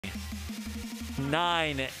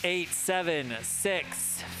9, 8, 7,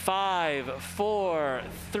 6, 5, 4,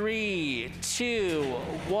 3, 2,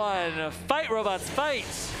 1. Fight, robots, fight!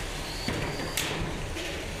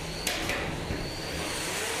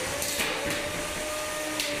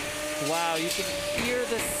 Wow, you can hear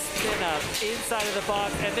the spin up inside of the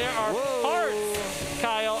box, and there are parts,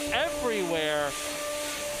 Kyle, everywhere.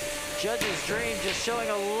 Judge's Dream just showing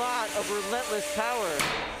a lot of relentless power.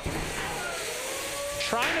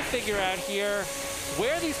 Trying to figure out here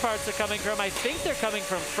where these parts are coming from. I think they're coming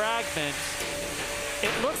from Fragment.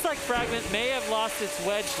 It looks like Fragment may have lost its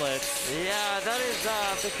wedgelets. Yeah, that is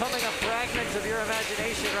becoming a fragment of your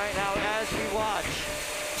imagination right now as we watch.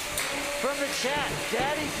 From the chat,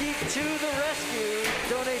 Daddy Geek to the rescue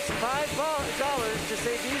donates $5 to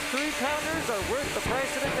say these 3-pounders are worth the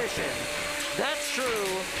price of admission. That's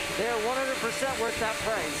true. They are 100% worth that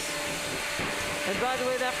price. And by the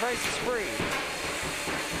way, that price is free.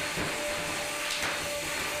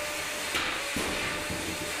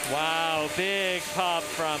 Wow, big pop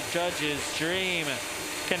from Judge's Dream.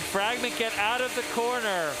 Can Fragment get out of the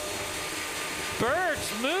corner? Bert,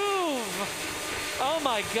 move! Oh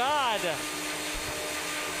my God.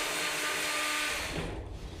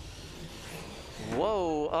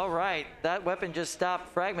 Whoa, all right. That weapon just stopped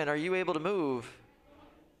Fragment. Are you able to move?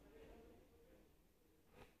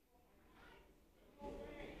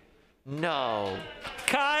 No.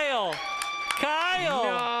 Kyle! Kyle!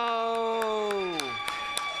 No!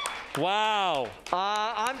 Wow.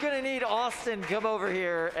 I'm gonna need Austin come over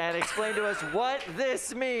here and explain to us what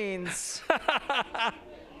this means.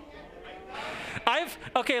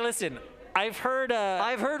 Okay, listen. I've heard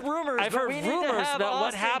rumors. I've heard rumors about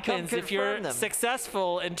what happens if you're them.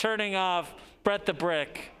 successful in turning off Brett the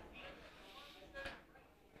Brick.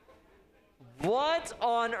 What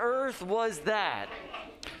on earth was that?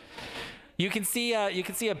 You can see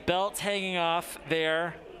a belt hanging off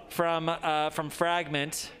there from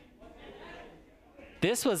Fragment.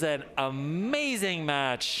 This was an amazing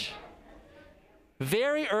match.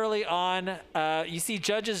 Very early on, you see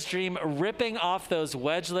Judge's Dream ripping off those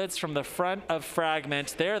wedgelets from the front of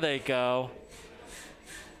Fragment. There they go.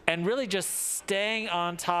 And really just staying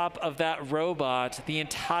on top of that robot the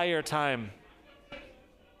entire time.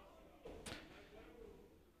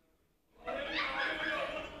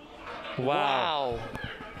 Wow.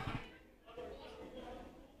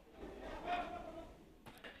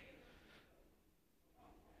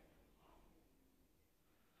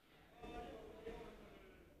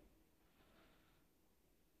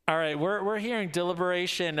 All right, we're hearing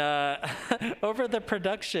deliberation over the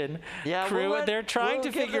production crew. They're trying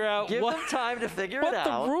to figure out give them time to figure it out.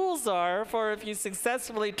 What the rules are for if you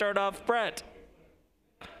successfully turn off Brett.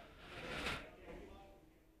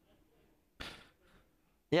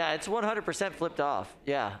 Yeah, it's 100% flipped off.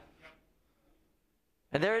 Yeah.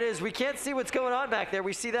 And there it is. We can't see what's going on back there.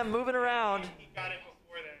 We see them moving around. He got it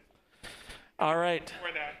before that. All right.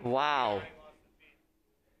 Before that. Wow.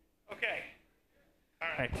 Okay. All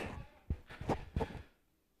right.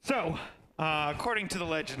 So, according to the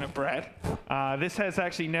legend of Brett, this has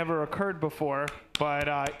actually never occurred before,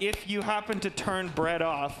 but if you happen to turn Brett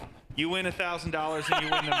off, you win $1,000 and you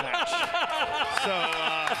win the match. So,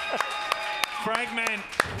 Fragment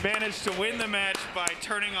managed to win the match by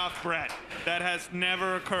turning off Brett. That has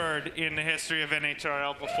never occurred in the history of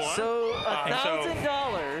NHRL before. So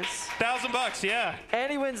 $1,000. $1,000, yeah.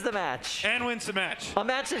 And he wins the match. And wins the match. A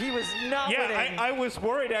match that he was not winning. Yeah, I was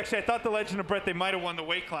worried actually. I thought the Legend of Brett, they might have won the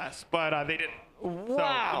weight class, but they didn't.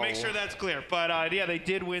 Wow. So we'll make sure that's clear. But yeah, they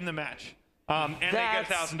did win the match. And they get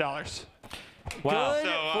 $1,000. Wow. Good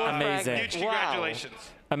So for amazing. Huge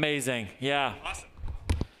congratulations. Amazing. Yeah. Awesome.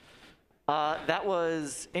 That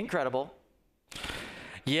was incredible.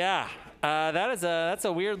 Yeah. That's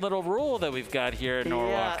a weird little rule that we've got here in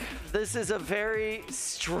Norwalk. Yeah, this is a very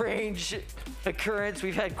strange occurrence.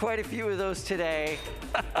 We've had quite a few of those today.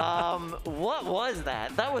 What was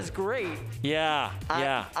that? That was great. Yeah,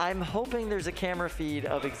 yeah. I'm hoping there's a camera feed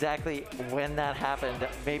of exactly when that happened.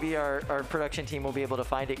 Maybe our production team will be able to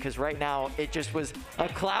find it, because right now it just was a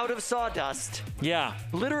cloud of sawdust. Yeah.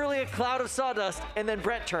 Literally a cloud of sawdust, and then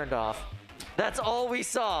Brett turned off. That's all we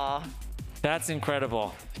saw. That's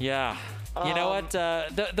incredible. Yeah. You know what?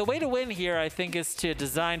 The way to win here, I think, is to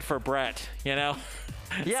design for Brett, you know?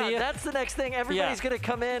 Yeah, that's the next thing. Everybody's going to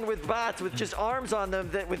come in with bots with just arms on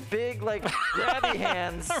them with big, like, grabby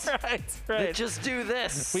hands. Right. That just do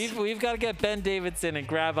this. We've got to get Ben Davidson and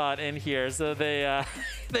Grabot in here so they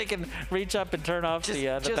they can reach up and turn off the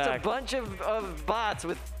back. Just a bunch of bots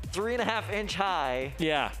with 3.5-inch high.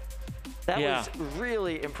 Yeah. That was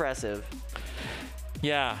really impressive.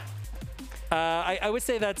 Yeah. I would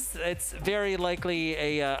say it's very likely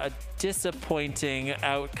a disappointing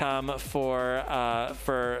outcome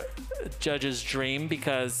for Judge's Dream,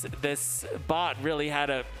 because this bot really had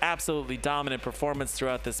an absolutely dominant performance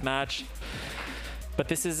throughout this match. But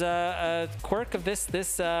this is a quirk of this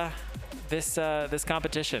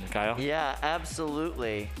competition, Kyle. Yeah,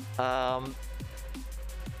 absolutely. That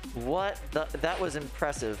was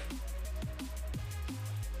impressive.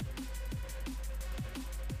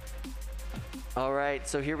 All right,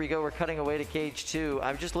 so here we go. We're cutting away to cage 2.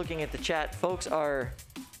 I'm just looking at the chat. Folks are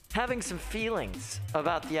having some feelings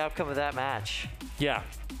about the outcome of that match. Yeah.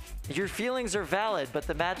 Your feelings are valid, but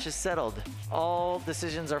the match is settled. All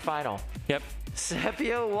decisions are final. Yep.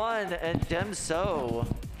 Sepio won and Demso.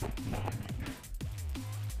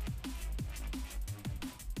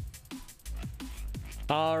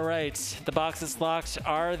 All right, the box is locked.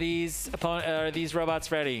 Are these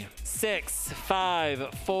robots ready? 6,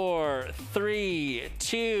 5, 4, 3,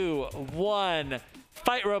 2, 1.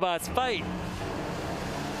 Fight, robots, fight!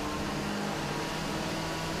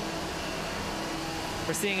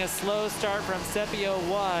 We're seeing a slow start from Sepio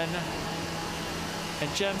 1, and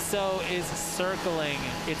Gemso is circling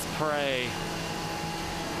its prey.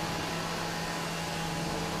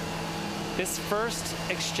 This first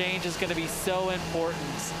exchange is going to be so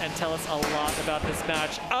important and tell us a lot about this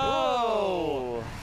match. Oh!